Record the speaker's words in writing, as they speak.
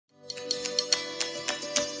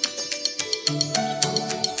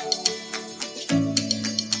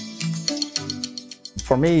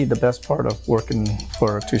For me, the best part of working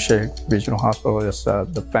for Touche Regional Hospital is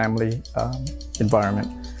the family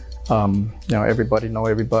environment. Everybody know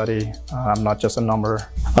everybody. I'm not just a number.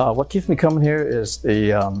 What keeps me coming here is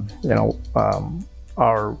the,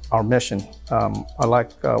 our mission. I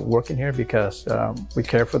like working here because we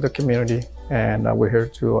care for the community, and we're here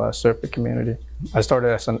to serve the community. I started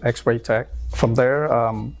as an X-ray tech. From there,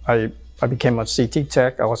 I became a CT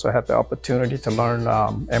tech. I also had the opportunity to learn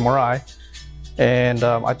MRI. And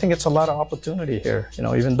I think it's a lot of opportunity here,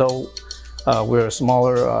 even though we're a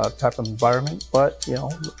smaller type of environment, but,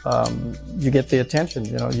 you get the attention,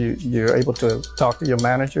 you're able to talk to your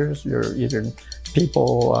managers, you're either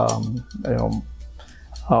people,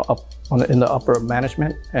 up in the upper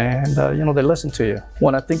management, and, they listen to you.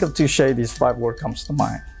 When I think of Touche, these 5 words comes to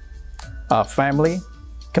mind. Family,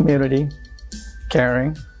 community,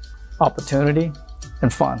 caring, opportunity,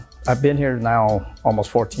 and fun. I've been here now almost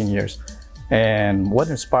 14 years. And what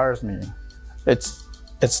inspires me, it's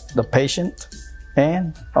the patient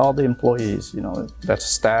and all the employees, that's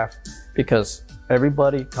staff, because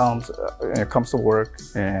everybody comes to work,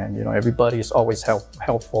 and everybody is always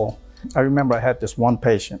helpful. I remember I had this one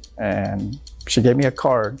patient, and she gave me a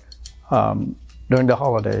card during the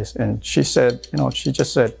holidays, and she said, she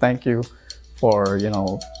just said thank you for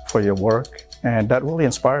your work, and that really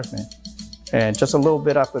inspires me. And just a little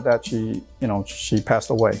bit after that, she passed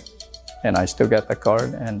away. And I still got that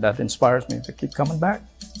card, and that inspires me to keep coming back.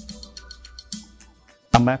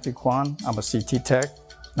 I'm Matthew Quan. I'm a CT tech,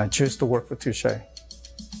 and I choose to work for Touche.